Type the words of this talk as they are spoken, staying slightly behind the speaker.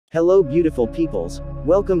Hello beautiful peoples,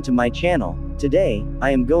 welcome to my channel. Today,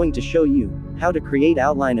 I am going to show you how to create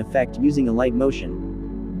outline effect using Alight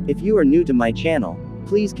Motion. If you are new to my channel,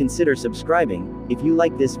 please consider subscribing. If you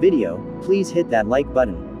like this video, please hit that like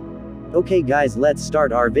button. Okay guys, let's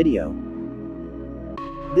start our video.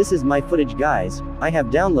 This is my footage guys, I have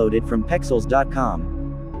downloaded from 𝗏𝗏𝗪𝗡.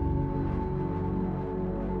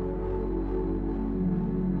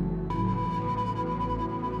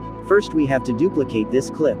 First we have to duplicate this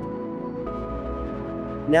clip.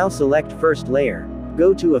 Now select first layer.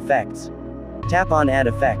 Go to Effects. Tap on Add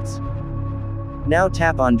Effects. Now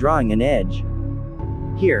tap on Drawing an Edge.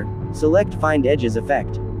 Here, select Find Edges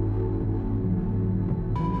Effect.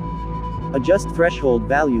 Adjust threshold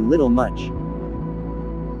value little much.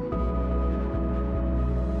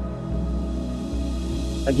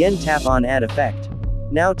 Again tap on Add Effect.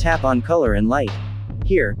 Now tap on Color and Light.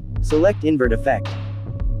 Here, select Invert Effect.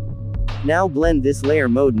 Now blend this layer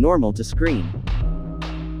mode normal to screen.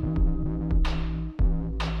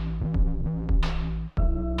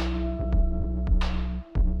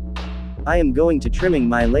 I am going to trimming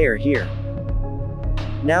my layer here.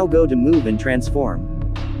 Now go to Move and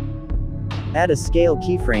Transform. Add a scale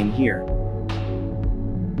keyframe here.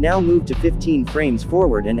 Now move to 15 frames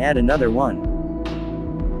forward and add another one.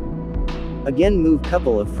 Again move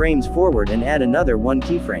couple of frames forward and add another one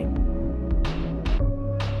keyframe.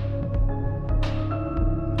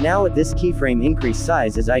 Now at this keyframe increase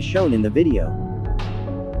size as I shown in the video.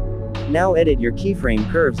 Now edit your keyframe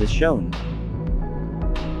curves as shown.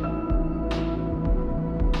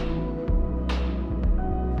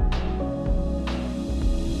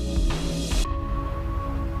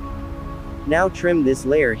 Now trim this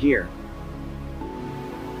layer here.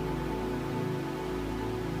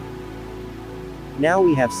 Now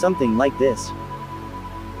we have something like this.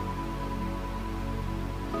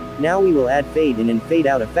 Now we will add fade in and fade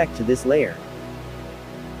out effect to this layer.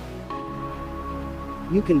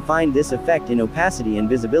 You can find this effect in opacity and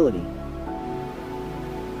visibility.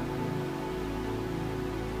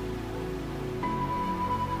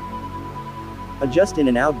 Adjust in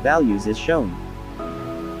and out values as shown.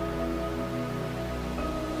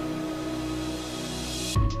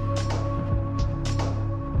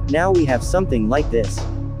 Now we have something like this.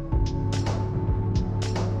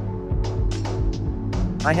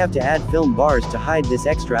 I have to add film bars to hide this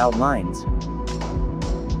extra outlines.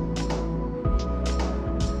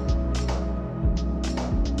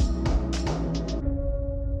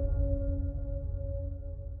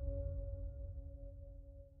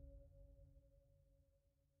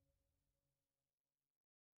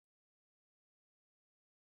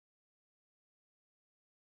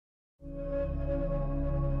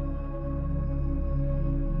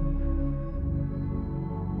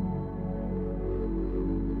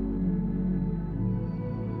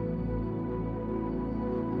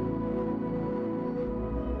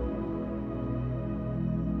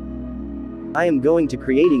 I am going to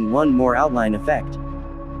creating one more outline effect.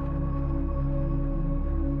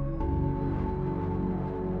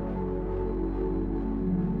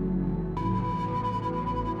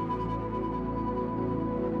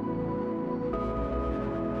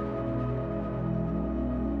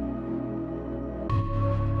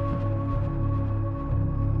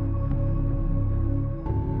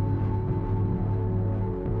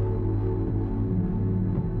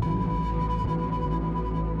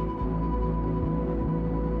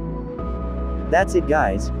 That's it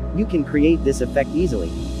guys, you can create this effect easily.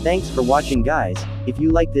 Thanks for watching guys. If you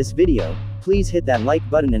like this video, please hit that like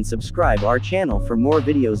button and subscribe our channel for more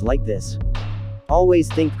videos like this. Always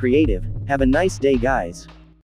think creative. Have a nice day guys.